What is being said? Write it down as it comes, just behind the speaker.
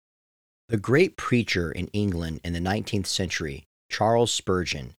The great preacher in England in the 19th century, Charles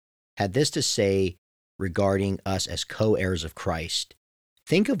Spurgeon, had this to say regarding us as co-heirs of Christ.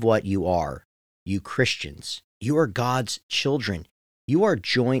 Think of what you are, you Christians. You are God's children. You are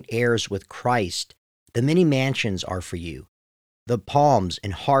joint heirs with Christ. The many mansions are for you. The palms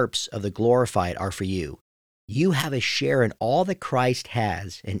and harps of the glorified are for you. You have a share in all that Christ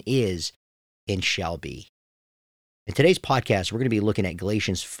has and is and shall be. In today's podcast, we're going to be looking at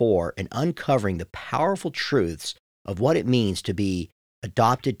Galatians 4 and uncovering the powerful truths of what it means to be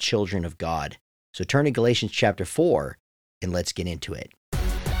adopted children of God. So turn to Galatians chapter 4 and let's get into it.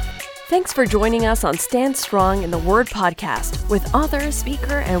 Thanks for joining us on Stand Strong in the Word podcast with author,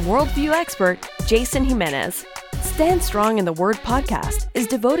 speaker, and worldview expert, Jason Jimenez. Stand Strong in the Word podcast is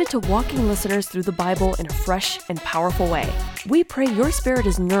devoted to walking listeners through the Bible in a fresh and powerful way. We pray your spirit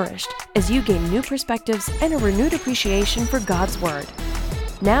is nourished as you gain new perspectives and a renewed appreciation for God's Word.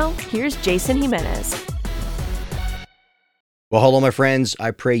 Now, here's Jason Jimenez. Well, hello, my friends.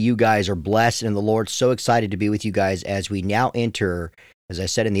 I pray you guys are blessed in the Lord. So excited to be with you guys as we now enter, as I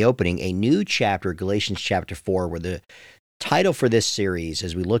said in the opening, a new chapter, Galatians chapter 4, where the title for this series,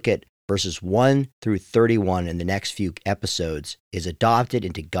 as we look at verses 1 through 31 in the next few episodes, is Adopted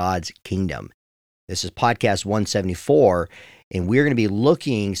into God's Kingdom. This is podcast 174, and we're going to be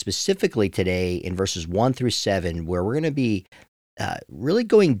looking specifically today in verses 1 through 7, where we're going to be really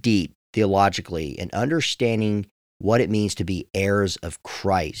going deep theologically and understanding what it means to be heirs of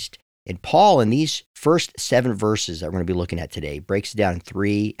Christ. And Paul, in these first 7 verses that we're going to be looking at today, breaks it down in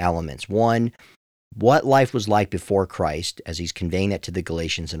 3 elements. 1, what life was like before Christ, as he's conveying that to the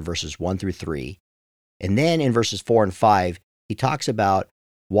Galatians in verses 1 through 3. And then in verses 4 and 5, he talks about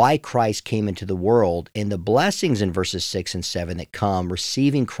why Christ came into the world and the blessings in verses 6 and 7 that come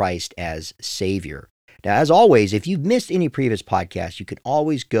receiving Christ as Savior. Now, as always, if you've missed any previous podcasts, you can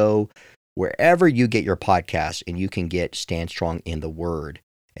always go wherever you get your podcasts and you can get Stand Strong in the Word.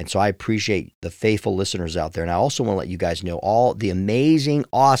 And so I appreciate the faithful listeners out there. And I also want to let you guys know all the amazing,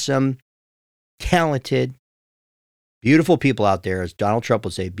 awesome, talented, beautiful people out there, as Donald Trump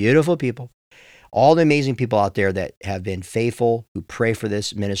would say, beautiful people, all the amazing people out there that have been faithful, who pray for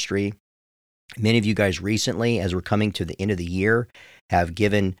this ministry. Many of you guys recently, as we're coming to the end of the year, have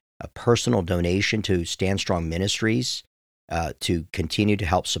given a personal donation to Stand Strong Ministries to continue to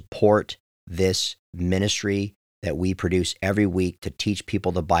help support this ministry that we produce every week to teach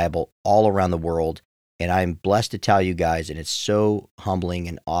people the Bible all around the world. And I'm blessed to tell you guys, and it's so humbling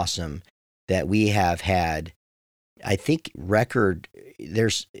and awesome that we have had, I think,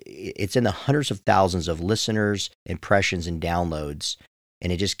 it's in the hundreds of thousands of listeners, impressions, and downloads,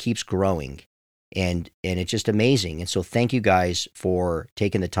 and it just keeps growing. And it's just amazing. And so thank you guys for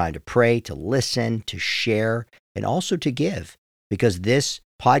taking the time to pray, to listen, to share, and also to give, because this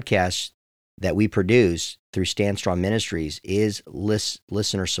podcast that we produce through Stand Strong Ministries is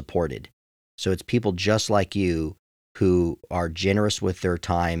listener supported. So it's people just like you who are generous with their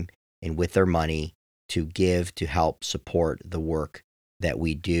time and with their money to give to help support the work that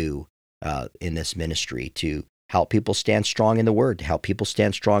we do in this ministry, to help people stand strong in the Word, to help people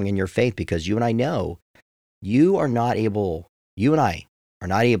stand strong in your faith, because you and I know you and I are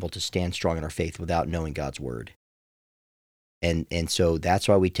not able to stand strong in our faith without knowing God's Word. And so that's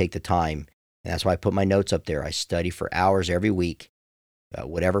why we take the time, and that's why I put my notes up there. I study for hours every week,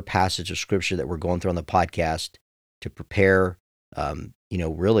 whatever passage of Scripture that we're going through on the podcast, to prepare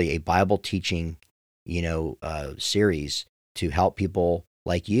really a Bible teaching, series to help people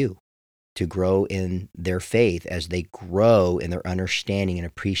like you to grow in their faith as they grow in their understanding and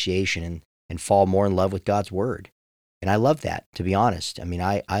appreciation and fall more in love with God's Word. And I love that, to be honest. I mean,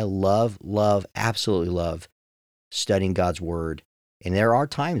 I absolutely love studying God's Word. And there are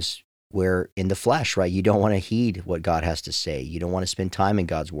times where in the flesh, right, you don't want to heed what God has to say. You don't want to spend time in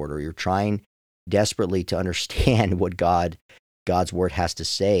God's Word, or you're trying desperately to understand what God's Word has to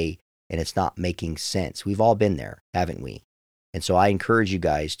say, and it's not making sense. We've all been there, haven't we? And so I encourage you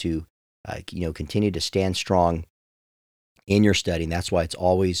guys to, continue to stand strong in your study. And that's why it's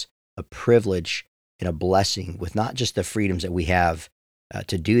always a privilege and a blessing, with not just the freedoms that we have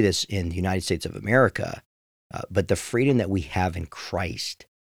to do this in the United States of America, but the freedom that we have in Christ.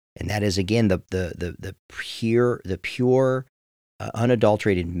 And that is, again, the pure,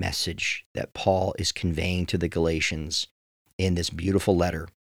 unadulterated message that Paul is conveying to the Galatians in this beautiful letter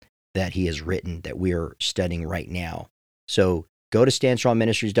that he has written, that we are studying right now. So go to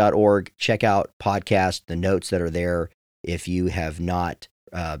standstrongministries.org, check out podcast, the notes that are there. If you have not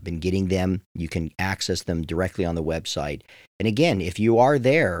been getting them, you can access them directly on the website. And again, if you are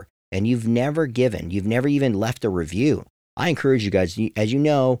there and you've never given, you've never even left a review, I encourage you guys, as you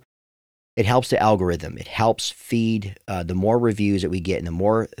know, it helps the algorithm. It helps feed the more reviews that we get and the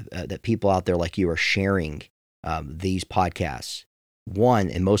more that people out there like you are sharing these podcasts. One,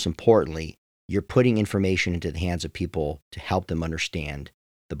 and most importantly, you're putting information into the hands of people to help them understand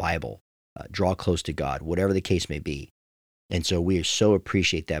the Bible, draw close to God, whatever the case may be. And so we so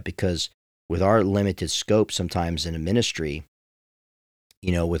appreciate that, because with our limited scope sometimes in a ministry,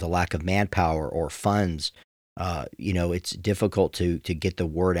 with a lack of manpower or funds, it's difficult to get the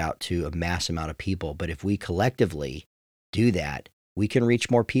word out to a mass amount of people. But if we collectively do that, we can reach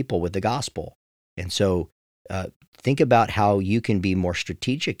more people with the gospel. And so think about how you can be more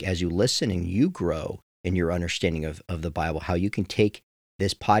strategic as you listen and you grow in your understanding of the Bible, how you can take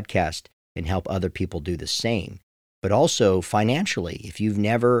this podcast and help other people do the same. But also financially, if you've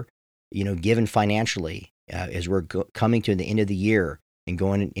never, given financially, as we're coming to the end of the year and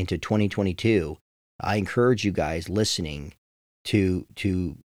going into 2022, I encourage you guys listening to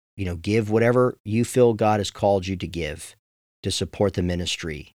give whatever you feel God has called you to give to support the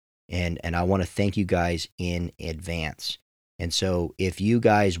ministry. And I want to thank you guys in advance. And so if you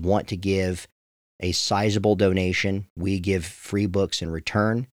guys want to give a sizable donation, we give free books in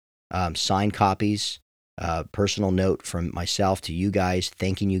return, signed copies, personal note from myself to you guys,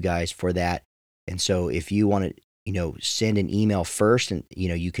 thanking you guys for that. And so if you want to, send an email first, and,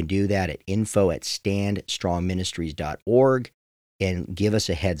 you can do that at info@standstrongministries.org and give us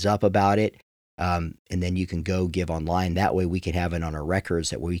a heads up about it. And then you can go give online. That way we can have it on our records,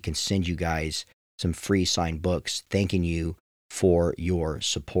 that way we can send you guys some free signed books thanking you for your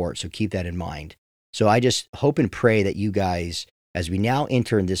support. So keep that in mind. So I just hope and pray that you guys, as we now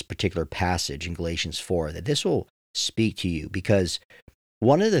enter in this particular passage in Galatians 4, that this will speak to you, because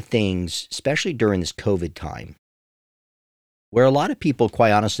one of the things, especially during this COVID time, where a lot of people,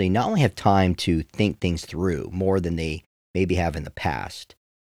 quite honestly, not only have time to think things through more than they maybe have in the past,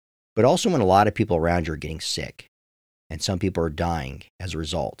 but also when a lot of people around you are getting sick and some people are dying as a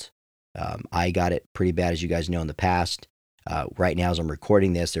result. I got it pretty bad, as you guys know, in the past. Right now, as I'm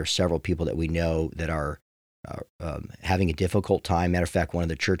recording this, there are several people that we know that are having a difficult time. Matter of fact, one of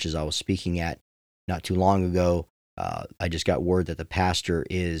the churches I was speaking at not too long ago, I just got word that the pastor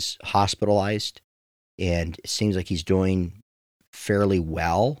is hospitalized, and it seems like he's doing fairly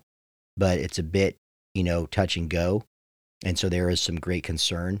well, but it's a bit, touch and go. And so there is some great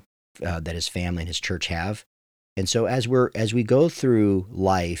concern that his family and his church have. And so as we go through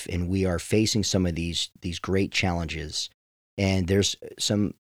life and we are facing some of these great challenges, and there's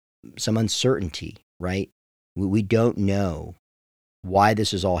some uncertainty, right? We don't know why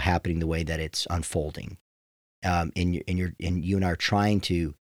this is all happening the way that it's unfolding. And you and I are trying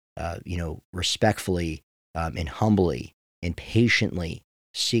to, respectfully and humbly and patiently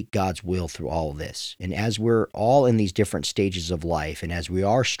seek God's will through all of this. And as we're all in these different stages of life, and as we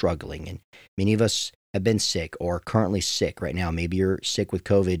are struggling, and many of us have been sick or currently sick right now, maybe you're sick with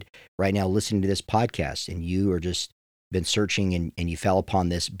COVID right now listening to this podcast, and you are just been searching and you fell upon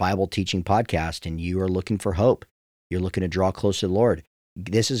this Bible teaching podcast and you are looking for hope. You're looking to draw close to the Lord.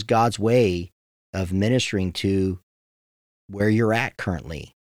 This is God's way of ministering to where you're at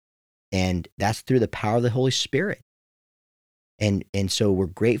currently. And that's through the power of the Holy Spirit. And so we're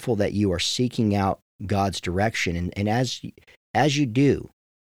grateful that you are seeking out God's direction. And as you do,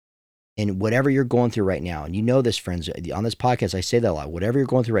 and whatever you're going through right now, and you know this, friends, on this podcast, I say that a lot, whatever you're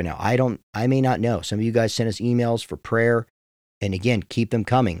going through right now, I may not know. Some of you guys send us emails for prayer, and again, keep them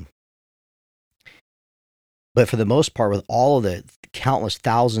coming. But for the most part, with all of the countless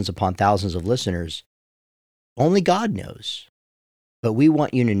thousands upon thousands of listeners, only God knows. But we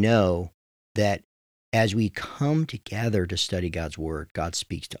want you to know that as we come together to study God's word, God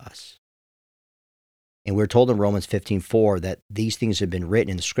speaks to us. And we're told in Romans 15:4 that these things have been written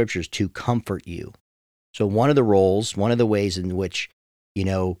in the scriptures to comfort you. So one of the ways in which,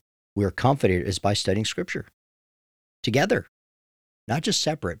 we're comforted is by studying scripture together, not just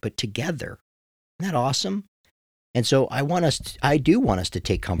separate, but together. Isn't that awesome? And so I do want us to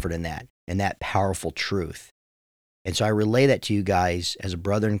take comfort in that powerful truth. And so I relay that to you guys as a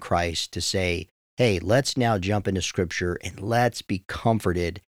brother in Christ to say, hey, let's now jump into scripture and let's be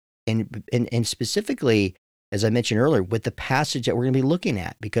comforted. And specifically, as I mentioned earlier, with the passage that we're going to be looking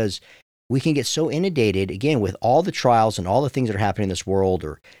at, because we can get so inundated, again, with all the trials and all the things that are happening in this world,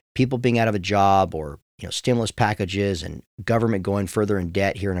 or people being out of a job, or stimulus packages and government going further in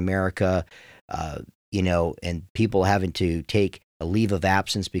debt here in America, and people having to take a leave of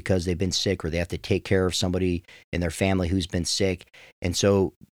absence because they've been sick, or they have to take care of somebody in their family who's been sick. And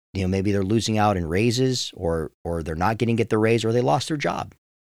so, maybe they're losing out in raises, or they're not going to get the raise, or they lost their job,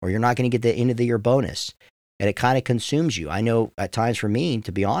 or you're not going to get the end of the year bonus. And it kind of consumes you. I know at times for me,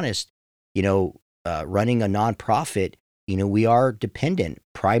 to be honest, running a nonprofit, we are dependent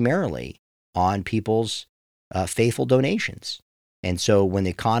primarily on people's faithful donations. And so when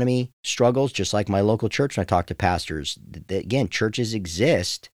the economy struggles, just like my local church, when I talk to pastors, again, churches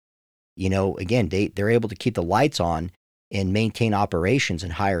exist, again, they're able to keep the lights on and maintain operations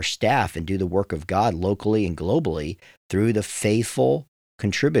and hire staff and do the work of God locally and globally through the faithful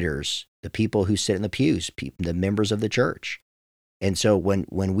contributors, the people who sit in the pews, the members of the church. And so when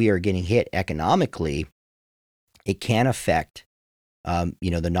we are getting hit economically, it can affect, the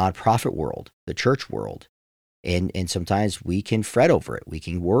nonprofit world, the church world. And sometimes we can fret over it. We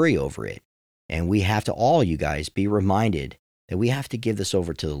can worry over it. And we have to all, you guys, be reminded that we have to give this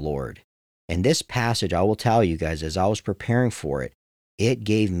over to the Lord. And this passage, I will tell you guys, as I was preparing for it, it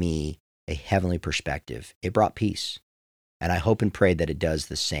gave me a heavenly perspective. It brought peace. And I hope and pray that it does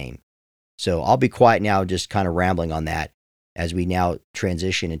the same. So I'll be quiet now, just kind of rambling on that as we now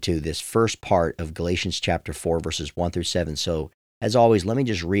transition into this first part of Galatians chapter 4, verses 1 through 7. So as always, let me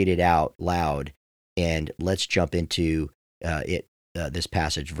just read it out loud. And let's jump into this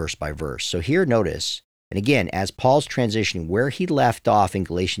passage verse by verse. So here, notice, and again, as Paul's transitioning, where he left off in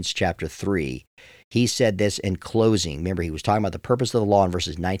Galatians chapter 3, he said this in closing. Remember, he was talking about the purpose of the law in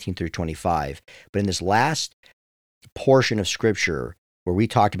verses 19 through 25. But in this last portion of Scripture, where we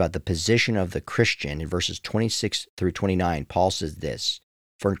talked about the position of the Christian in verses 26 through 29, Paul says this,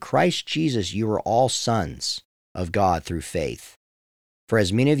 "For in Christ Jesus you are all sons of God through faith. For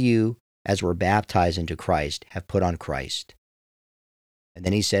as many of you as were baptized into Christ, have put on Christ." And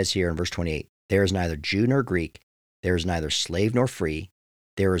then he says here in verse 28, "There is neither Jew nor Greek, there is neither slave nor free,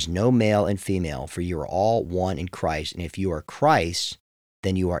 there is no male and female, for you are all one in Christ. And if you are Christ,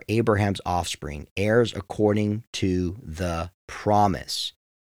 then you are Abraham's offspring, heirs according to the promise."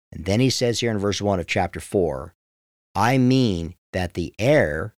 And then he says here in verse 1 of chapter 4, "I mean that the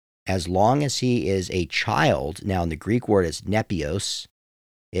heir, as long as he is a child," now in the Greek word is nepios,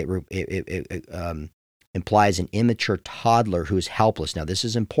 it implies an immature toddler who is helpless. Now, this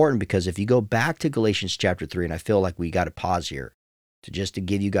is important because if you go back to Galatians chapter 3, and I feel like we got to pause here to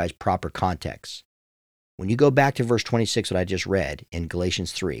give you guys proper context. When you go back to verse 26, what I just read in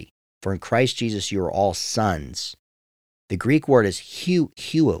Galatians 3, "For in Christ Jesus you are all sons." The Greek word is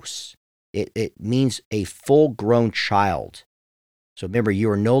huios. It means a full-grown child. So remember,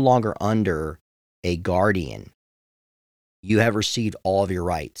 you are no longer under a guardian. You have received all of your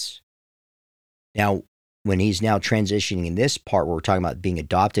rights. Now, when he's now transitioning in this part where we're talking about being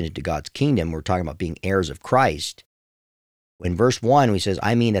adopted into God's kingdom, we're talking about being heirs of Christ. In verse 1, he says,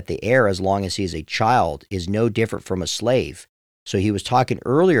 "I mean that the heir, as long as he is a child, is no different from a slave." So he was talking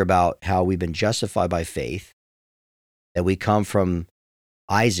earlier about how we've been justified by faith, that we come from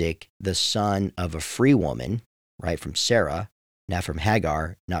Isaac, the son of a free woman, right, from Sarah, not from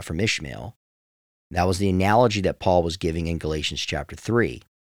Hagar, not from Ishmael. That was the analogy that Paul was giving in Galatians chapter 3.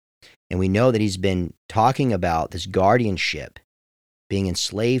 And we know that he's been talking about this guardianship, being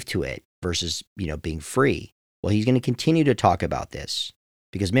enslaved to it versus, being free. Well, he's going to continue to talk about this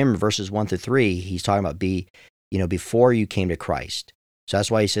because remember, verses 1 through 3, he's talking about before you came to Christ. So that's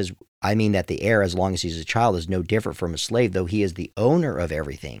why he says, "I mean that the heir, as long as he's a child, is no different from a slave, though he is the owner of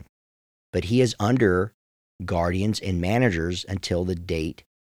everything. But he is under guardians and managers until the date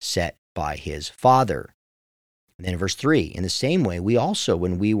set by his father." And then in verse 3, "In the same way, we also,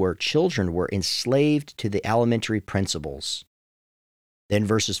 when we were children, were enslaved to the elementary principles." Then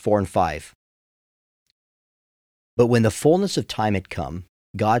verses 4 and 5, "But when the fullness of time had come,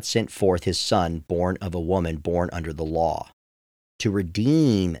 God sent forth his Son, born of a woman, born under the law, to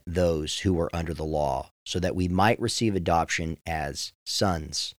redeem those who were under the law, so that we might receive adoption as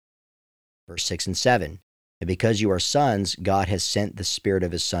sons." Verse 6 and 7, "And because you are sons, God has sent the Spirit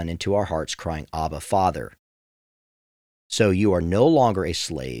of his Son into our hearts, crying, Abba, Father. So you are no longer a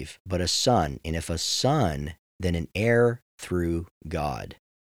slave, but a son, and if a son, then an heir through God."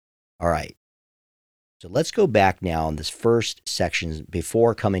 All right. So let's go back now in this first section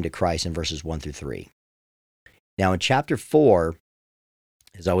before coming to Christ in verses 1 through 3. Now in chapter 4,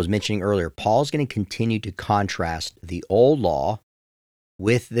 as I was mentioning earlier, Paul's going to continue to contrast the old law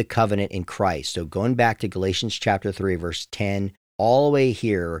with the covenant in Christ. So going back to Galatians chapter 3, verse 10, all the way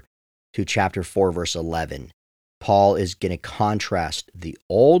here to chapter 4, verse 11, Paul is going to contrast the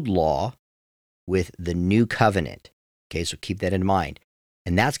old law with the new covenant. Okay, so keep that in mind.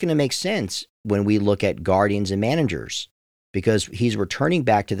 And that's going to make sense when we look at guardians and managers, because he's returning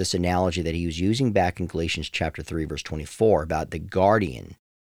back to this analogy that he was using back in Galatians chapter 3, verse 24 about the guardian.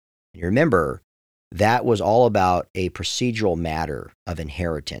 And remember, that was all about a procedural matter of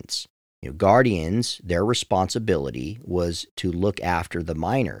inheritance. Guardians, their responsibility was to look after the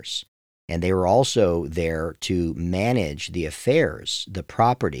minors. And they were also there to manage the affairs, the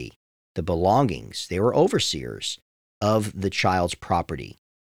property, the belongings. They were overseers of the child's property,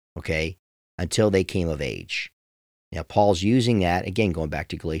 okay, until they came of age. Now, Paul's using that, again, going back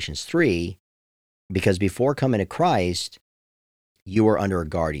to Galatians 3, because before coming to Christ, you were under a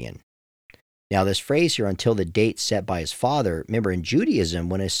guardian. Now, this phrase here, until the date set by his father, remember in Judaism,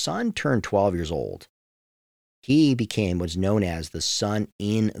 when his son turned 12 years old, he became what's known as the son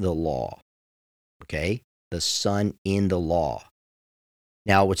in the law, okay? The son in the law.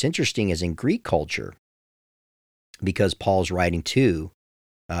 Now, what's interesting is in Greek culture, because Paul's writing to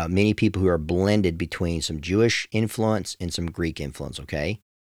many people who are blended between some Jewish influence and some Greek influence, okay?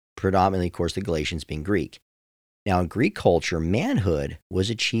 Predominantly, of course, the Galatians being Greek. Now, in Greek culture, manhood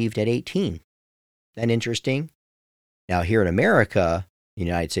was achieved at 18. Isn't that interesting? Now, here in America, the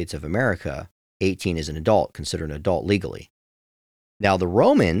United States of America, 18 is an adult, considered an adult legally. Now, the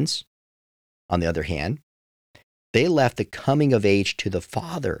Romans, on the other hand, they left the coming of age to the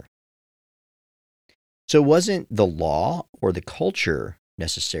father. So it wasn't the law or the culture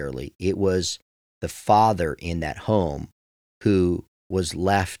necessarily. It was the father in that home who was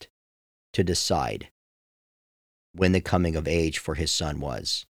left to decide when the coming of age for his son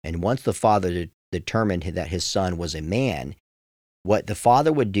was. And once the father determined that his son was a man, what the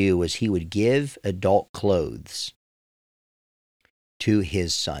father would do was he would give adult clothes to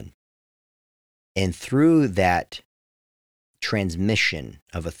his son. And through that transmission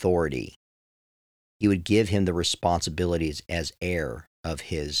of authority, he would give him the responsibilities as heir of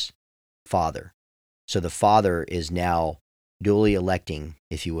his father. So the father is now duly electing,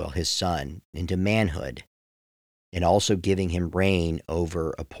 if you will, his son into manhood, and also giving him reign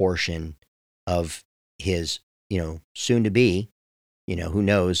over a portion of his, soon to be, who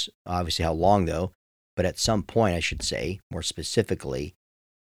knows, obviously how long though, but at some point, I should say, more specifically,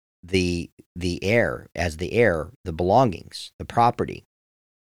 the heir, the belongings, the property.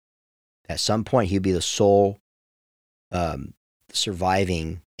 At some point, he'd be the sole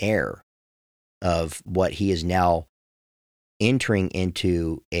surviving heir of what he is now entering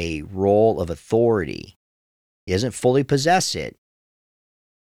into a role of authority. He doesn't fully possess it,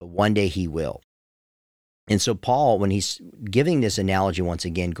 but one day he will. And so Paul, when he's giving this analogy once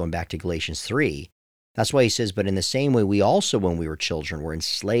again, going back to Galatians 3, that's why he says, but in the same way, we also, when we were children, were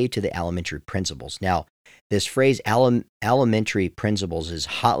enslaved to the elementary principles. Now, this phrase, elementary principles, is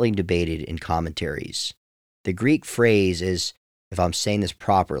hotly debated in commentaries. The Greek phrase is, if I'm saying this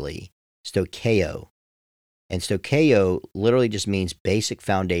properly, stokeo. And stokeo literally just means basic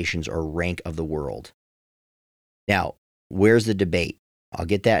foundations or rank of the world. Now, where's the debate? I'll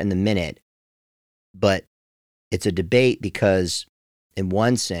get that in a minute. But it's a debate because, in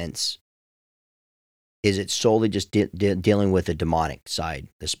one sense, is it solely just dealing with the demonic side,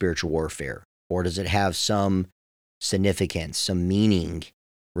 the spiritual warfare? Or does it have some significance, some meaning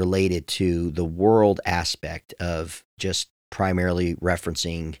related to the world aspect of just primarily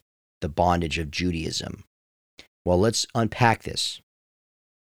referencing the bondage of Judaism? Well, let's unpack this.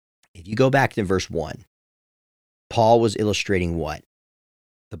 If you go back to verse 1, Paul was illustrating what?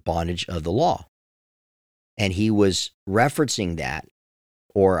 The bondage of the law. And he was referencing that,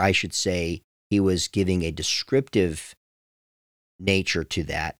 or I should say, he was giving a descriptive nature to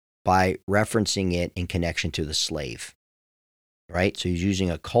that by referencing it in connection to the slave, right? So he's using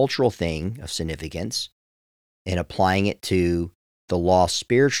a cultural thing of significance and applying it to the law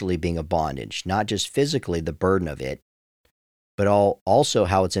spiritually being a bondage, not just physically the burden of it, but also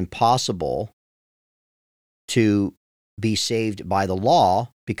how it's impossible to be saved by the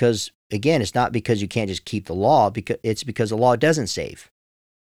law because, again, it's not because you can't just keep the law, it's because the law doesn't save.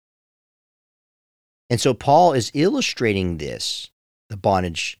 And so Paul is illustrating this, the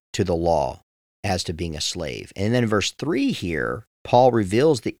bondage to the law, as to being a slave. And then in verse 3 here, Paul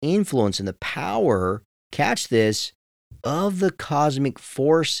reveals the influence and the power, catch this, of the cosmic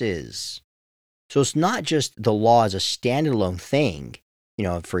forces. So it's not just the law as a standalone thing.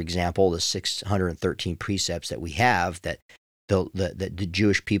 For example, the 613 precepts that we have that the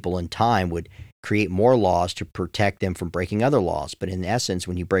Jewish people in time would create more laws to protect them from breaking other laws. But in essence,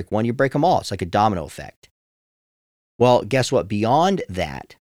 when you break one, you break them all. It's like a domino effect. Well, guess what? Beyond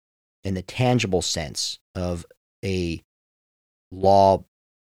that, in the tangible sense of a law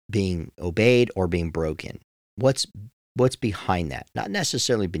being obeyed or being broken, what's behind that? Not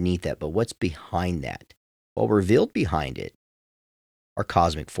necessarily beneath that, but what's behind that? Well, revealed behind it are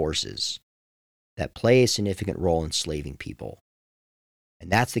cosmic forces that play a significant role in enslaving people. And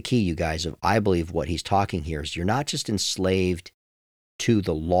that's the key, you guys, of I believe what he's talking here is you're not just enslaved to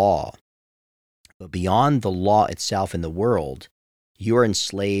the law, but beyond the law itself in the world, You are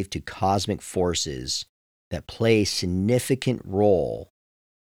enslaved to cosmic forces that play a significant role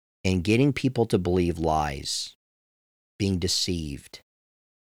in getting people to believe lies, being deceived.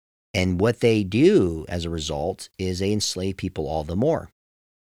 And what they do as a result is they enslave people all the more.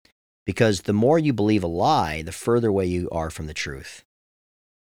 Because the more you believe a lie, the further away you are from the truth.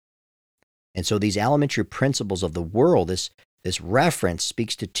 And so these elementary principles of the world, this reference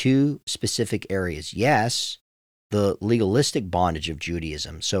speaks to two specific areas. Yes, the legalistic bondage of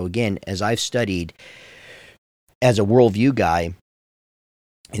Judaism. So again, as I've studied as a worldview guy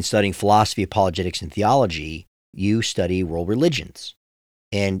in studying philosophy, apologetics, and theology, you study world religions.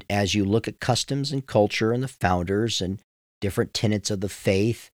 And as you look at customs and culture and the founders and different tenets of the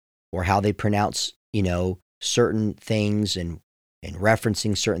faith, or how they pronounce, certain things and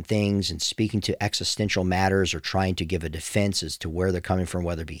referencing certain things and speaking to existential matters or trying to give a defense as to where they're coming from,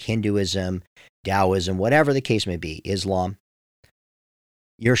 whether it be Hinduism, Taoism, whatever the case may be, Islam,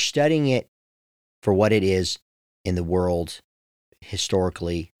 you're studying it for what it is in the world,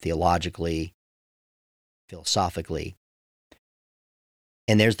 historically, theologically, philosophically.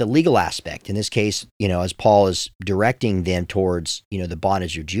 And there's the legal aspect. In this case, as Paul is directing them towards, the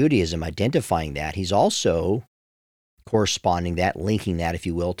bondage of Judaism, identifying that, he's also corresponding that, linking that, if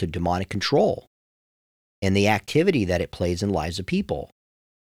you will, to demonic control and the activity that it plays in lives of people.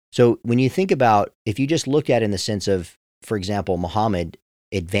 So when you think about, if you just look at it in the sense of, for example, Muhammad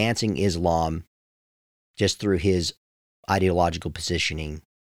advancing Islam just through his ideological positioning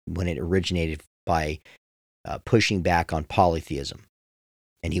when it originated by pushing back on polytheism.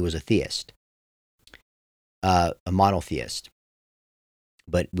 And he was a theist, a monotheist.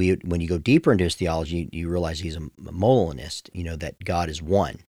 But when you go deeper into his theology, you realize he's a monolinist, that God is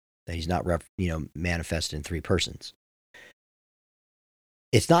one, that he's not, manifested in three persons.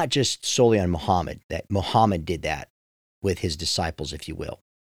 It's not just solely on Muhammad, that Muhammad did that with his disciples, if you will.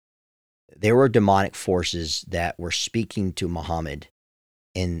 There were demonic forces that were speaking to Muhammad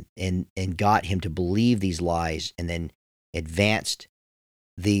and got him to believe these lies and then advanced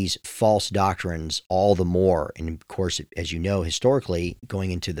these false doctrines all the more. And of course, as you know, historically,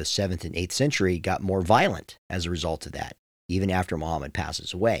 going into the 7th and 8th century, got more violent as a result of that, even after Muhammad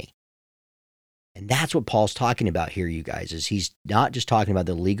passes away. And that's what Paul's talking about here, you guys, is he's not just talking about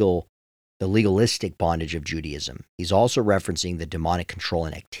the legalistic bondage of Judaism. He's also referencing the demonic control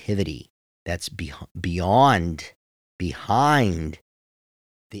and activity that's behind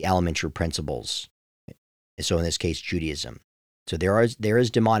the elementary principles. So in this case, Judaism. So there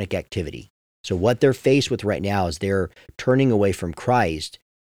is demonic activity. So what they're faced with right now is they're turning away from Christ.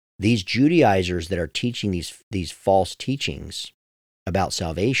 These Judaizers that are teaching these false teachings about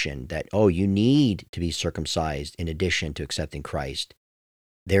salvation, that, you need to be circumcised in addition to accepting Christ.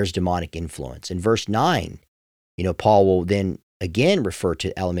 There's demonic influence. In verse 9, Paul will then again refer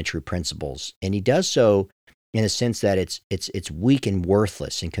to elementary principles, and he does so in a sense that it's weak and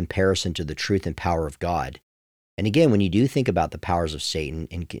worthless in comparison to the truth and power of God. And again, when you do think about the powers of Satan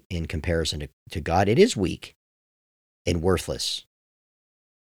in comparison to God, it is weak and worthless.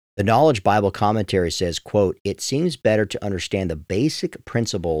 The Knowledge Bible Commentary says, quote, "It seems better to understand the basic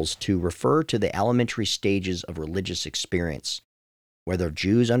principles to refer to the elementary stages of religious experience, whether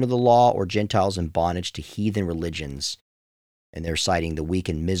Jews under the law or Gentiles in bondage to heathen religions." And they're citing the weak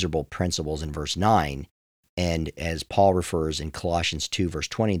and miserable principles in verse 9. And as Paul refers in Colossians 2, verse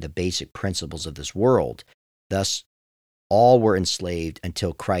 20, the basic principles of this world. Thus, all were enslaved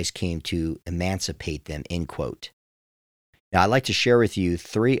until Christ came to emancipate them, end quote. Now, I'd like to share with you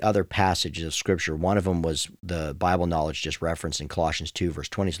 3 other passages of Scripture. One of them was the Bible knowledge just referenced in Colossians 2, verse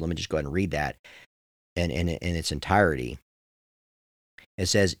 20. So let me just go ahead and read that in its entirety. It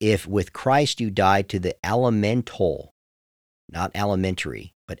says, "If with Christ you died to the elemental," not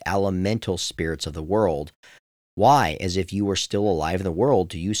elementary, but elemental spirits of the world, why, as if you were still alive in the world,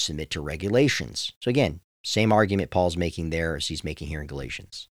 do you submit to regulations? So again, same argument Paul's making there as he's making here in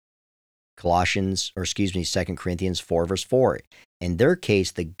Galatians. 2 Corinthians 4, verse 4. "In their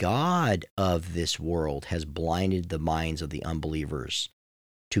case, the God of this world has blinded the minds of the unbelievers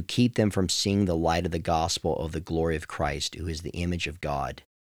to keep them from seeing the light of the gospel of the glory of Christ, who is the image of God."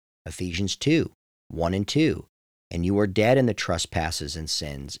 Ephesians 2, 1 and 2. "And you were dead in the trespasses and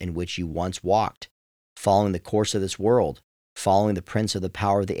sins in which you once walked, following the course of this world, following the prince of the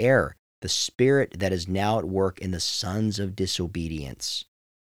power of the air, the spirit that is now at work in the sons of disobedience."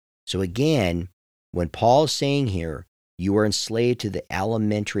 So again, when Paul is saying here, you are enslaved to the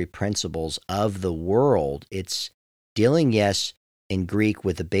elementary principles of the world, it's dealing, yes, in Greek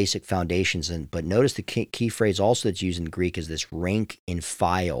with the basic foundations, but notice the key phrase also that's used in Greek is this rank and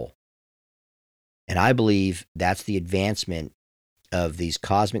file. And I believe that's the advancement of these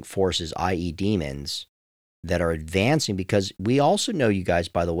cosmic forces, i.e. demons, that are advancing, because we also know, you guys,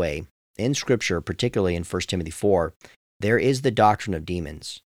 by the way, in Scripture, particularly in 1 Timothy 4, there is the doctrine of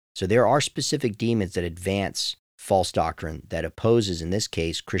demons. So there are specific demons that advance false doctrine that opposes, in this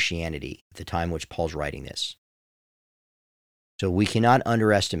case, Christianity at the time which Paul's writing this. So we cannot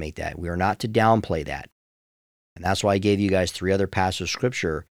underestimate that. We are not to downplay that. And that's why I gave you guys 3 other passages of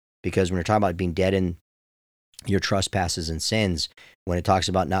Scripture, because when you're talking about being dead in your trespasses and sins, when it talks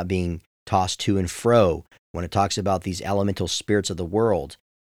about not being tossed to and fro, when it talks about these elemental spirits of the world,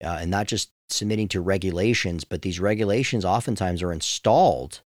 and not just submitting to regulations, but these regulations oftentimes are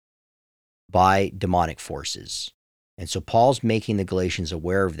installed by demonic forces. And so Paul's making the Galatians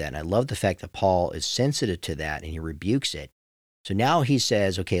aware of that. And I love the fact that Paul is sensitive to that and he rebukes it. So now he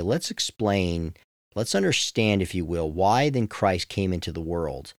says, okay, let's explain, let's understand, if you will, why then Christ came into the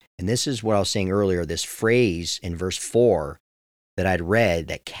world. And this is what I was saying earlier, this phrase in verse 4 that I'd read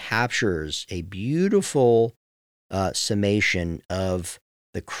that captures a beautiful summation of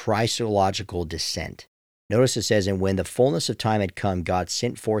the Christological descent. Notice it says, and when the fullness of time had come, God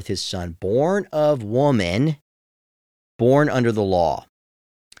sent forth his son, born of woman, born under the law.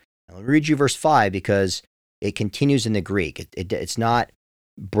 Now, let me read you verse 5 because it continues in the Greek. It's not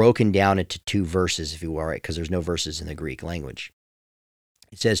broken down into 2 verses, if you will, right? Because there's no verses in the Greek language.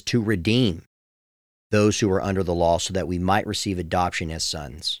 It says, to redeem those who are under the law so that we might receive adoption as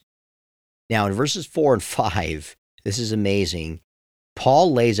sons. Now, in verses 4 and 5, this is amazing.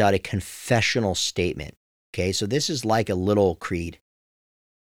 Paul lays out a confessional statement. Okay, so this is like a little creed,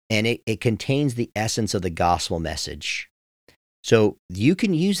 and it contains the essence of the gospel message. So you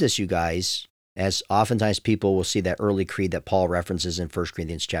can use this, you guys, as oftentimes people will see that early creed that Paul references in 1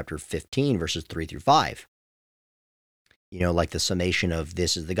 Corinthians chapter 15, verses 3 through 5. You know, like the summation of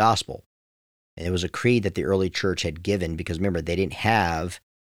this is the gospel. And it was a creed that the early church had given because, remember, they didn't have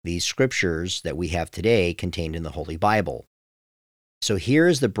these scriptures that we have today contained in the Holy Bible. So here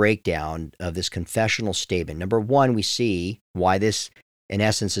is the breakdown of this confessional statement. Number 1, we see why this, in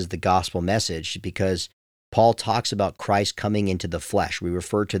essence, is the gospel message, because Paul talks about Christ coming into the flesh. We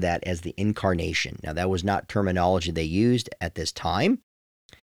refer to that as the incarnation. Now, that was not terminology they used at this time,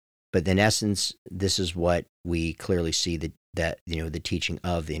 but in essence, this is what we clearly see that the teaching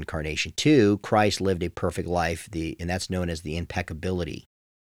of the incarnation. 2, Christ lived a perfect life, and that's known as the impeccability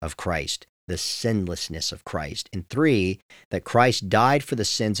of Christ, the sinlessness of Christ. And 3, that Christ died for the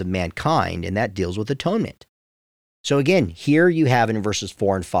sins of mankind, and that deals with atonement. So again, here you have in verses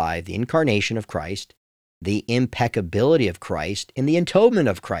 4 and 5, the incarnation of Christ, the impeccability of Christ, and the atonement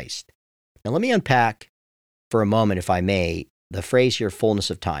of Christ. Now let me unpack for a moment, if I may, the phrase here, fullness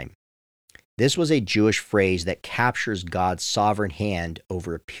of time. This was a Jewish phrase that captures God's sovereign hand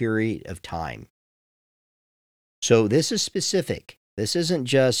over a period of time. So this is specific. This isn't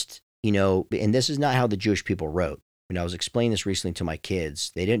just, and this is not how the Jewish people wrote. When I was explaining this recently to my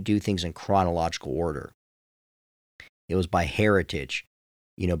kids, they didn't do things in chronological order. It was by heritage,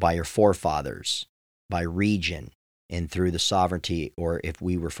 by your forefathers, by region, and through the sovereignty, or if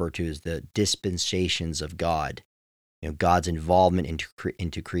we refer to as the dispensations of God, God's involvement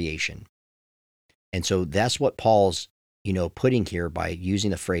into creation. And so that's what Paul's, putting here by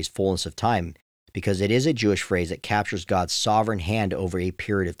using the phrase fullness of time, because it is a Jewish phrase that captures God's sovereign hand over a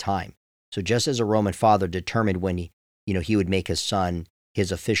period of time. So just as a Roman father determined when he would make his son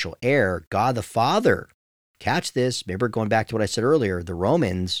his official heir, God the Father, catch this, remember going back to what I said earlier, the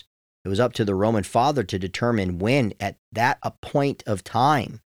Romans, it was up to the Roman father to determine when at that a point of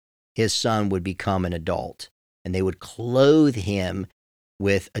time his son would become an adult, and they would clothe him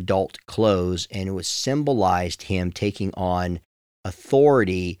with adult clothes, and it was symbolized him taking on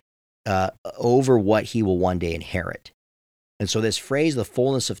authority over what he will one day inherit. And so this phrase, the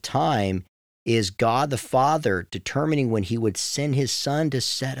fullness of time, is God the Father determining when he would send his son to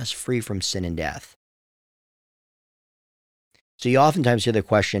set us free from sin and death. So you oftentimes hear the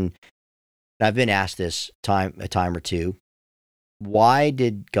question, and I've been asked this a time or two, why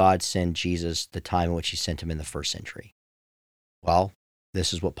did God send Jesus the time in which he sent him in the first century? Well,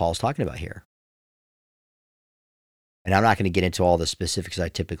 this is what Paul's talking about here. And I'm not going to get into all the specifics I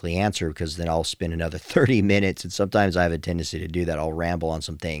typically answer, because then I'll spend another 30 minutes. And sometimes I have a tendency to do that. I'll ramble on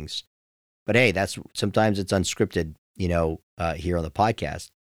some things. But hey, sometimes it's unscripted, here on the podcast.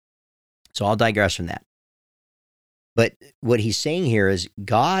 So I'll digress from that. But what he's saying here is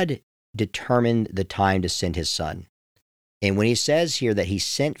God determined the time to send his son. And when he says here that he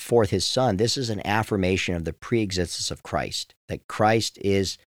sent forth his son, this is an affirmation of the preexistence of Christ, that Christ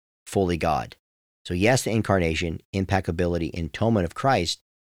is fully God. So yes, the incarnation, impeccability, atonement of Christ,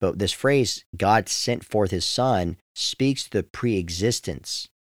 But this phrase, God sent forth his Son, speaks to the pre-existence,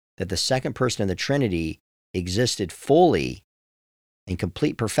 that the second person of the Trinity existed fully in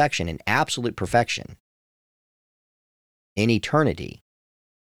complete perfection, in absolute perfection, in eternity.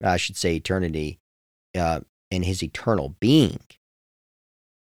 I should say eternity, in his eternal being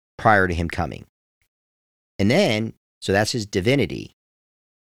prior to him coming. And then, so that's his divinity.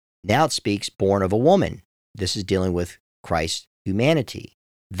 Now it speaks born of a woman. This is dealing with Christ's humanity.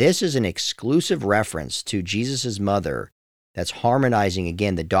 This is an exclusive reference to Jesus' mother that's harmonizing,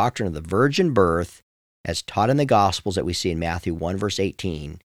 again, the doctrine of the virgin birth as taught in the Gospels that we see in Matthew 1, verse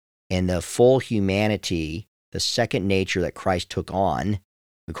 18, and the full humanity, the second nature that Christ took on,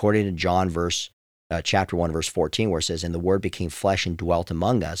 according to John chapter 1, verse 14, where it says, "And the Word became flesh and dwelt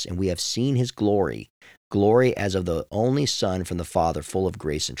among us, and we have seen his glory, glory as of the only Son from the Father, full of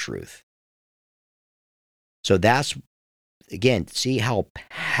grace and truth." So that's, again, see how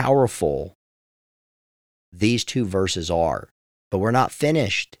powerful these two verses are. But we're not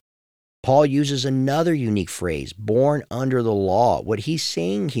finished. Paul uses another unique phrase, born under the law. What he's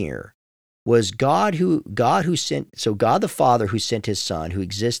saying here was God who sent, so God the Father who sent his Son, who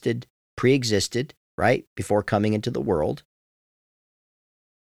pre-existed, right, before coming into the world.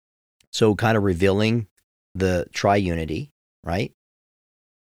 So kind of revealing the triunity, right?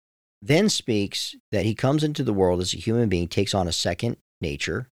 Then speaks that he comes into the world as a human being, takes on a second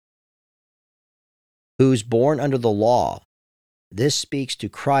nature, who's born under the law. This speaks to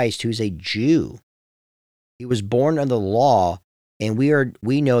Christ, who's a Jew. He was born under the law, and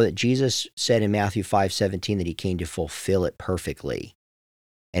we know that Jesus said in Matthew 5:17 that he came to fulfill it perfectly.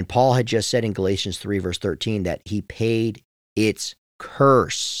 And Paul had just said in Galatians 3, verse 13, that he paid its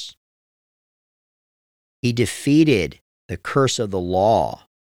curse. He defeated the curse of the law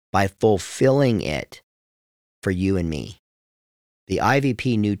by fulfilling it for you and me. The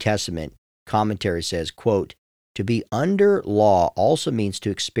IVP New Testament commentary says, quote, "To be under law also means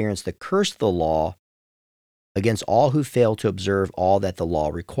to experience the curse of the law against all who fail to observe all that the law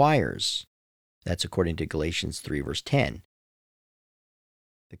requires." That's according to Galatians 3, verse 10.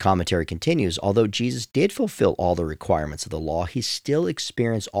 The commentary continues, "Although Jesus did fulfill all the requirements of the law, he still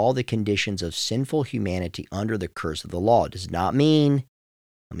experienced all the conditions of sinful humanity under the curse of the law." It does not mean,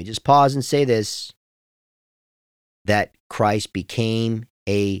 let me just pause and say this, that Christ became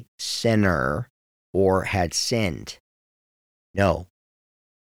a sinner or had sinned. No.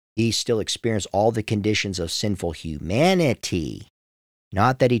 He still experienced all the conditions of sinful humanity.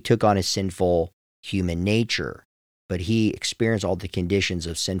 Not that he took on a sinful human nature, but he experienced all the conditions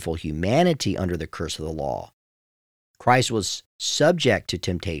of sinful humanity under the curse of the law. Christ was subject to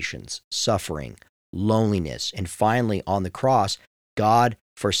temptations, suffering, loneliness, and finally on the cross, God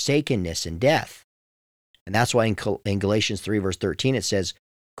forsakenness and death. And that's why in Galatians 3, verse 13, it says,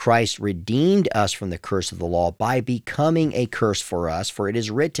 "Christ redeemed us from the curse of the law by becoming a curse for us, for it is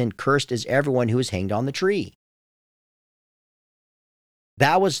written, cursed is everyone who is hanged on the tree."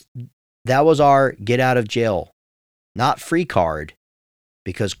 That was our get out of jail, not free card,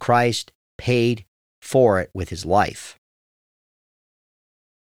 because Christ paid for it with his life.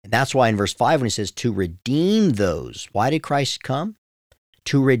 And that's why in verse 5, when he says to redeem those, why did Christ come?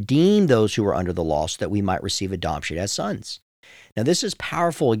 To redeem those who are under the law so that we might receive adoption as sons. Now, this is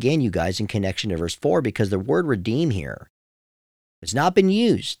powerful, again, you guys, in connection to verse 4, because the word redeem here has not been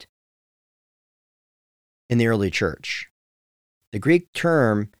used in the early church. The Greek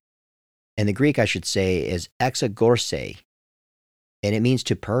term, and the Greek, I should say, is exagorse, and it means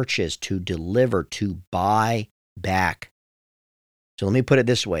to purchase, to deliver, to buy back. So let me put it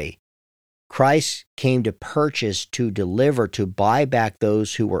this way. Christ came to purchase, to deliver, to buy back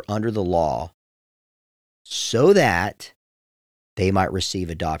those who were under the law so that they might receive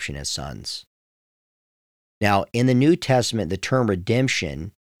adoption as sons. Now, in the New Testament, the term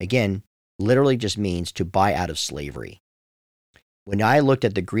redemption, again, literally just means to buy out of slavery. When I looked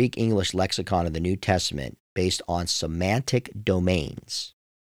at the Greek-English lexicon of the New Testament based on semantic domains,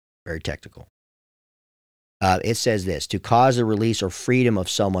 very technical, it says this: to cause the release or freedom of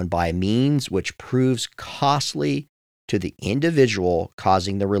someone by means which proves costly to the individual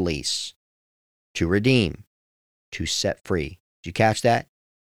causing the release, to redeem, to set free. Did you catch that?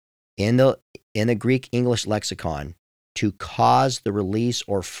 In the Greek-English lexicon, to cause the release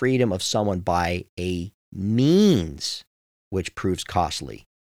or freedom of someone by a means which proves costly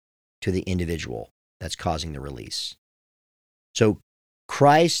to the individual that's causing the release. So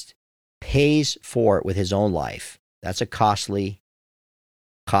Christ pays for it with his own life. That's a costly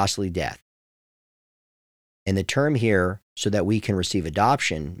death. And the term here, so that we can receive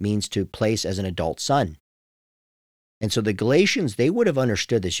adoption, means to place as an adult son. And so the Galatians, they would have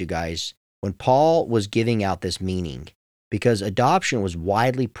understood this, you guys, when Paul was giving out this meaning, because adoption was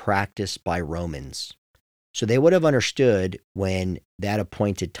widely practiced by Romans. So they would have understood when that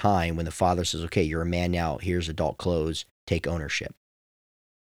appointed time, when the father says, okay, you're a man now, here's adult clothes, take ownership,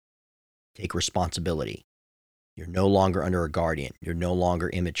 take responsibility. You're no longer under a guardian. You're no longer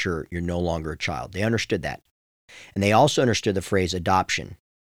immature. You're no longer a child. They understood that. And they also understood the phrase adoption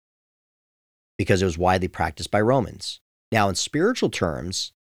because it was widely practiced by Romans. Now, in spiritual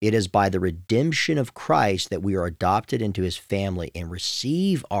terms, it is by the redemption of Christ that we are adopted into his family and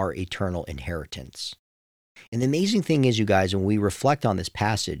receive our eternal inheritance. And the amazing thing is, you guys, when we reflect on this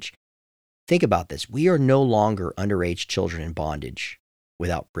passage, think about this. We are no longer underage children in bondage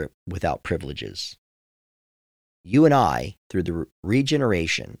without privileges. You and I, through the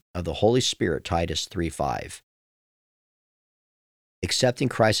regeneration of the Holy Spirit, Titus 3:5, accepting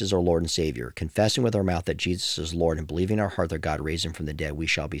Christ as our Lord and Savior, confessing with our mouth that Jesus is Lord, and believing in our heart that God raised him from the dead, we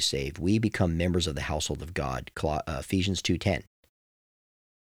shall be saved. We become members of the household of God, Ephesians 2:10.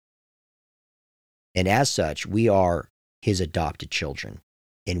 And as such, we are his adopted children.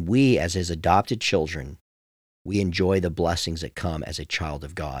 And we, as his adopted children, we enjoy the blessings that come as a child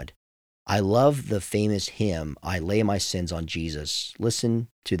of God. I love the famous hymn, I Lay My Sins on Jesus. Listen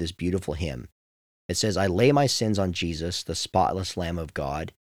to this beautiful hymn. It says, I lay my sins on Jesus, the spotless Lamb of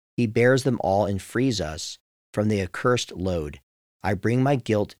God. He bears them all and frees us from the accursed load. I bring my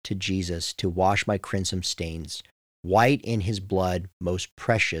guilt to Jesus to wash my crimson stains, white in his blood, most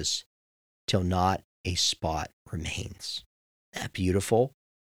precious, till not a spot remains. Isn't that beautiful?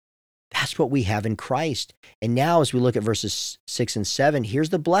 That's what we have in Christ. And now as we look at verses 6 and 7, here's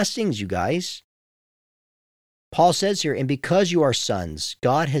the blessings, you guys. Paul says here, and because you are sons,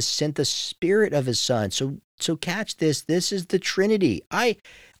 God has sent the Spirit of his Son. So catch this. This is the Trinity. I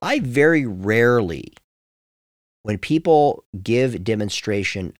very rarely, when people give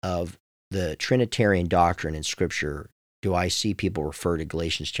demonstration of the Trinitarian doctrine in Scripture, do I see people refer to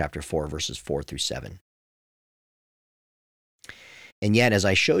Galatians chapter 4, verses 4 through 7. And yet, as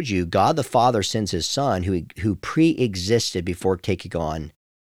I showed you, God the Father sends his Son who pre-existed before taking on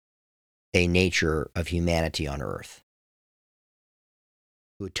a nature of humanity on earth,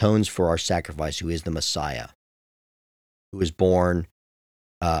 who atones for our sacrifice, who is the Messiah, who was born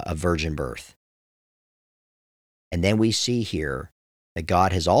a virgin birth. And then we see here that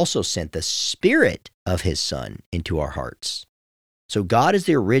God has also sent the Spirit of his Son into our hearts. So God is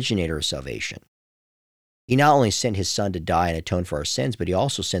the originator of salvation. He not only sent his Son to die and atone for our sins, but he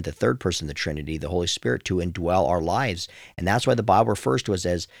also sent the third person of the Trinity, the Holy Spirit, to indwell our lives. And that's why the Bible refers to us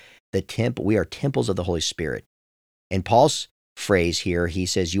as the temple. We are temples of the Holy Spirit. And Paul's phrase here, he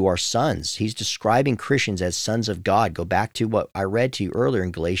says, you are sons. He's describing Christians as sons of God. Go back to what I read to you earlier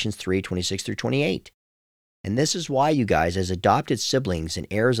in Galatians 3:26 through 28. And this is why, you guys, as adopted siblings and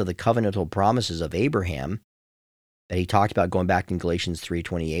heirs of the covenantal promises of Abraham, that he talked about going back in Galatians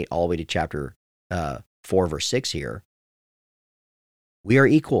 3:28 all the way to chapter 4, verse 6 here, we are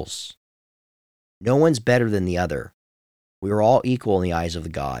equals. No one's better than the other. We are all equal in the eyes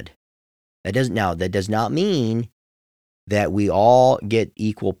of God. That does not mean that we all get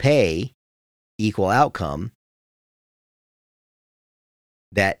equal pay, equal outcome,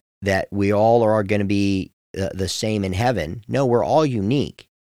 that we all are going to be the same in heaven. No, we're all unique.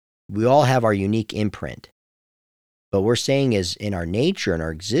 We all have our unique imprint. But we're saying is in our nature and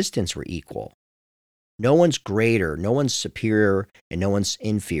our existence, we're equal. No one's greater, no one's superior, and no one's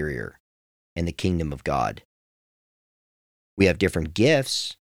inferior in the kingdom of God. We have different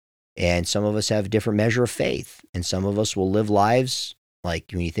gifts, and some of us have a different measure of faith, and some of us will live lives like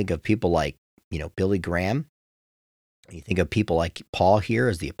when you think of people like, Billy Graham, you think of people like Paul here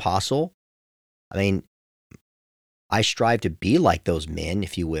as the apostle. I mean, I strive to be like those men,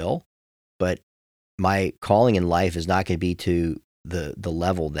 if you will, but my calling in life is not going to be to the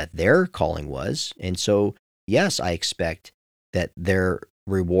level that their calling was. And so, yes, I expect that their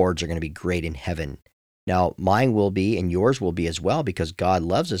rewards are going to be great in heaven. Now, mine will be and yours will be as well, because God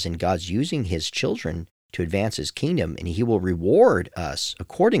loves us and God's using his children to advance his kingdom, and he will reward us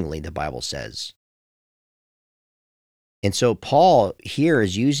accordingly, the Bible says. And so Paul here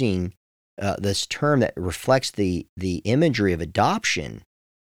is using this term that reflects the imagery of adoption,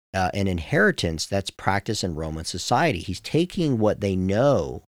 an inheritance that's practiced in Roman society. He's taking what they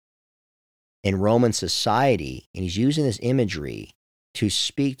know in Roman society, and he's using this imagery to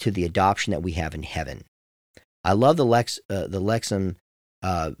speak to the adoption that we have in heaven. I love the Lexham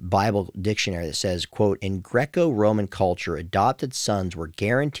Bible dictionary that says, quote, in Greco-Roman culture, adopted sons were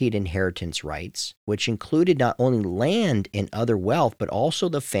guaranteed inheritance rights, which included not only land and other wealth, but also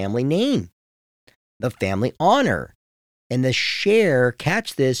the family name, the family honor, and the share,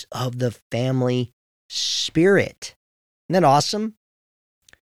 catch this, of the family spirit. Isn't that awesome?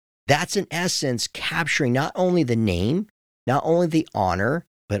 That's in essence capturing not only the name, not only the honor,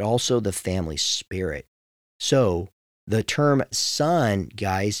 but also the family spirit. So the term son,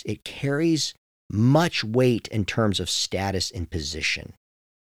 guys, it carries much weight in terms of status and position.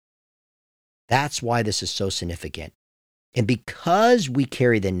 That's why this is so significant. And because we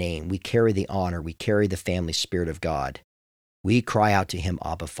carry the name, we carry the honor, we carry the family spirit of God, we cry out to him,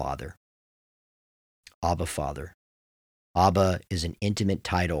 Abba, Father. Abba, Father. Abba is an intimate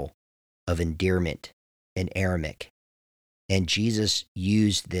title of endearment in Aramaic. And Jesus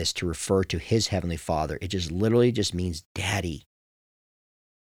used this to refer to his heavenly Father. It just literally just means daddy.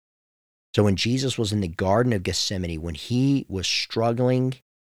 So when Jesus was in the Garden of Gethsemane, when he was struggling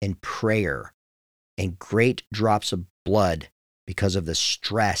in prayer and great drops of blood because of the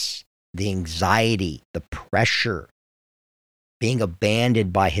stress, the anxiety, the pressure, being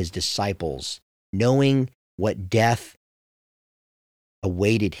abandoned by his disciples, knowing what death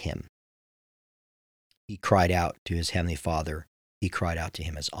awaited him, he cried out to his heavenly Father. He cried out to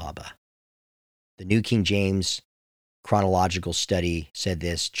him as Abba. The New King James chronological study said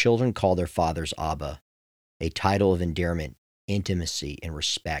this: children call their fathers Abba, a title of endearment, intimacy, and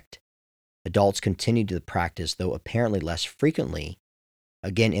respect. Adults continue to the practice, though apparently less frequently,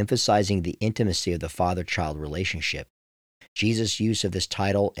 again emphasizing the intimacy of the father-child relationship. Jesus' use of this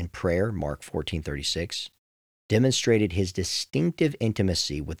title in prayer, Mark 14:36, demonstrated his distinctive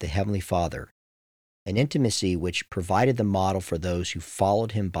intimacy with the Heavenly Father, an intimacy which provided the model for those who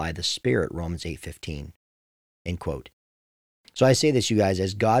followed him by the Spirit, Romans 8:15, end quote. So I say this, you guys,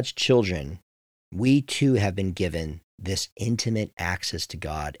 as God's children, we too have been given this intimate access to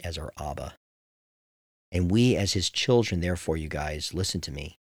God as our Abba. And we as his children, therefore, you guys, listen to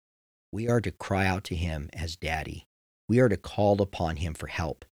me, we are to cry out to him as daddy. We are to call upon him for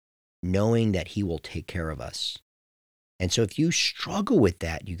help, knowing that he will take care of us. And so if you struggle with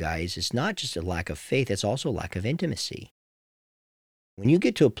that, you guys, it's not just a lack of faith, it's also a lack of intimacy. When you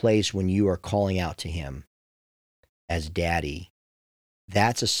get to a place when you are calling out to him as daddy,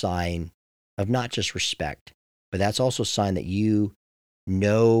 that's a sign of not just respect, but that's also a sign that you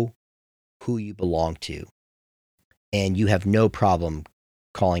know who you belong to. And you have no problem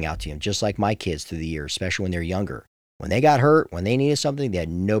calling out to him, just like my kids through the years, especially when they're younger. When they got hurt, when they needed something, they had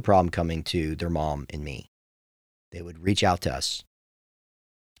no problem coming to their mom and me. They would reach out to us.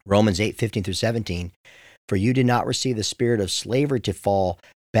 Romans 8:15-17, for you did not receive the spirit of slavery to fall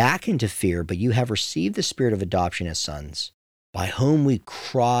back into fear, but you have received the spirit of adoption as sons, by whom we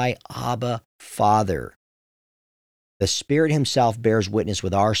cry, Abba, Father. The Spirit himself bears witness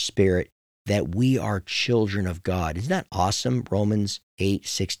with our spirit that we are children of God. Isn't that awesome? Romans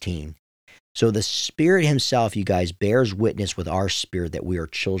 8:16. So the Spirit himself, you guys, bears witness with our spirit that we are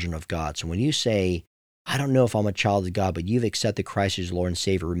children of God. So when you say, I don't know if I'm a child of God, but you've accepted Christ as Lord and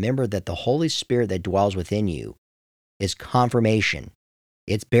Savior, remember that the Holy Spirit that dwells within you is confirmation.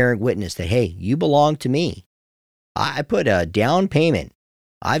 It's bearing witness that, hey, you belong to me. I put a down payment.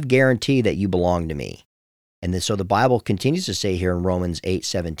 I've guaranteed that you belong to me. And then, so the Bible continues to say here in Romans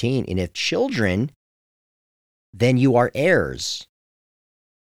 8:17, and if children, then you are heirs.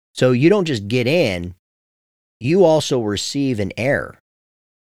 So you don't just get in, you also receive an heir.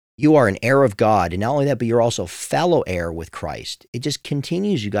 You are an heir of God. And not only that, but you're also fellow heir with Christ. It just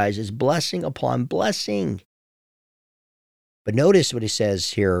continues, you guys, as blessing upon blessing. But notice what he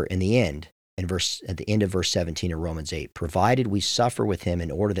says here in the end, at the end of verse 17 of Romans 8, provided we suffer with him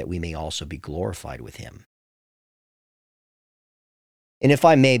in order that we may also be glorified with him. And if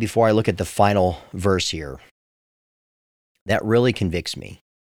I may, before I look at the final verse here, that really convicts me.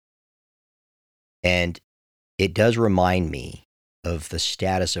 And it does remind me of the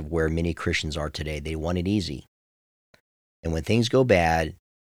status of where many Christians are today. They want it easy. And when things go bad,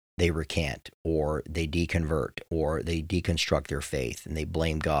 they recant, or they deconvert, or they deconstruct their faith, and they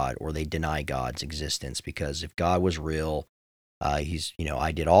blame God, or they deny God's existence, because if God was real, I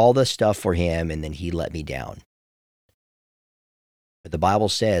did all this stuff for him, and then he let me down. But the Bible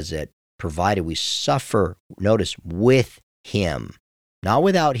says that provided we suffer, notice, with him, not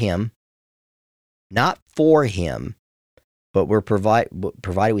without him, not for him, but we're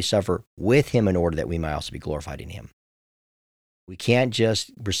provided we suffer with him in order that we might also be glorified in him. We can't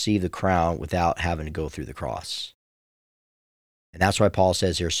just receive the crown without having to go through the cross. And that's why Paul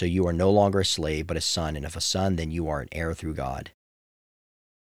says here, so you are no longer a slave, but a son. And if a son, then you are an heir through God.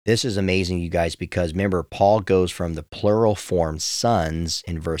 This is amazing, you guys, because remember, Paul goes from the plural form sons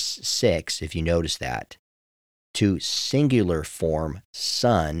in verse 6, if you notice that, to singular form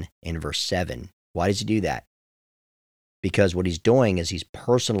son in verse 7. Why does he do that? because what he's doing is he's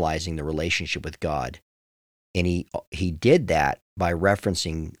personalizing the relationship with God. And he did that by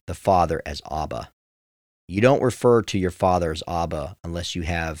referencing the Father as Abba. You don't refer to your Father as Abba unless you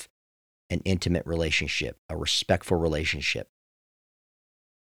have an intimate relationship, a respectful relationship.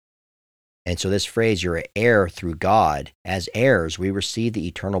 And so this phrase, you're an heir through God, as heirs, we receive the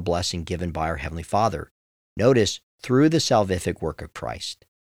eternal blessing given by our Heavenly Father. Notice, through the salvific work of Christ.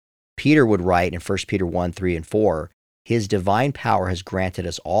 Peter would write in 1 Peter 1, 3, and 4, His divine power has granted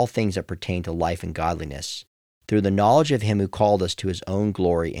us all things that pertain to life and godliness, through the knowledge of Him who called us to His own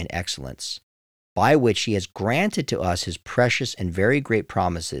glory and excellence, by which He has granted to us His precious and very great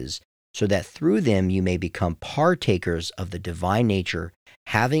promises, so that through them you may become partakers of the divine nature,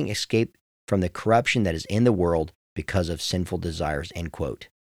 having escaped from the corruption that is in the world because of sinful desires, end quote.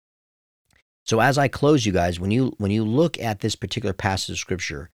 So as I close, you guys, when you look at this particular passage of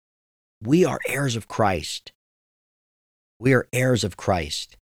Scripture, we are heirs of Christ. We are heirs of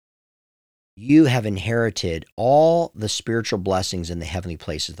Christ. You have inherited all the spiritual blessings in the heavenly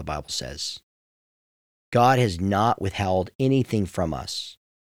places, the Bible says. God has not withheld anything from us.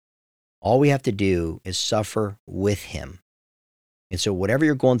 All we have to do is suffer with Him. And so whatever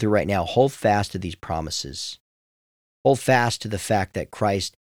you're going through right now, hold fast to these promises. Hold fast to the fact that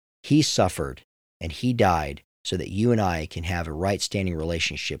Christ, He suffered and He died so that you and I can have a right standing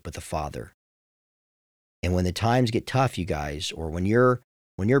relationship with the Father. And when the times get tough, you guys, or when you're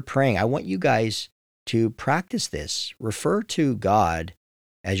praying, I want you guys to practice this. Refer to God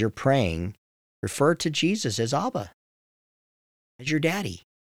as you're praying. Refer to Jesus as Abba, as your daddy.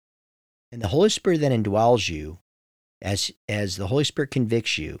 And the Holy Spirit then indwells you. As the Holy Spirit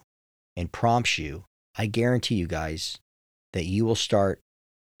convicts you and prompts you, I guarantee you guys that you will start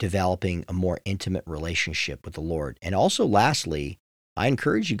developing a more intimate relationship with the Lord. And also, lastly, I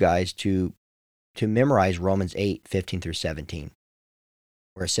encourage you guys to memorize Romans 8, 15 through 17,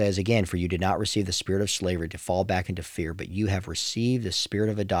 where it says, again, for you did not receive the spirit of slavery to fall back into fear, but you have received the spirit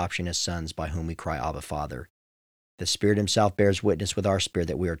of adoption as sons, by whom we cry, Abba, Father. The Spirit Himself bears witness with our spirit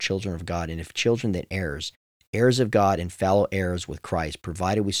that we are children of God, and if children, then heirs, heirs of God and fellow heirs with Christ,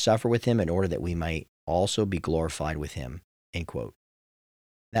 provided we suffer with Him in order that we might also be glorified with Him, end quote.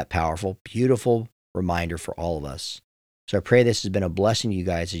 That powerful, beautiful reminder for all of us. So I pray this has been a blessing to you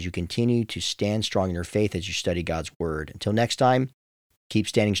guys as you continue to stand strong in your faith as you study God's Word. Until next time, keep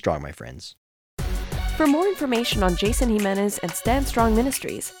standing strong, my friends. For more information on Jason Jimenez and Stand Strong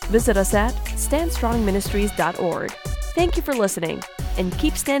Ministries, visit us at standstrongministries.org. Thank you for listening, and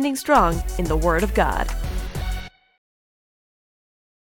keep standing strong in the Word of God.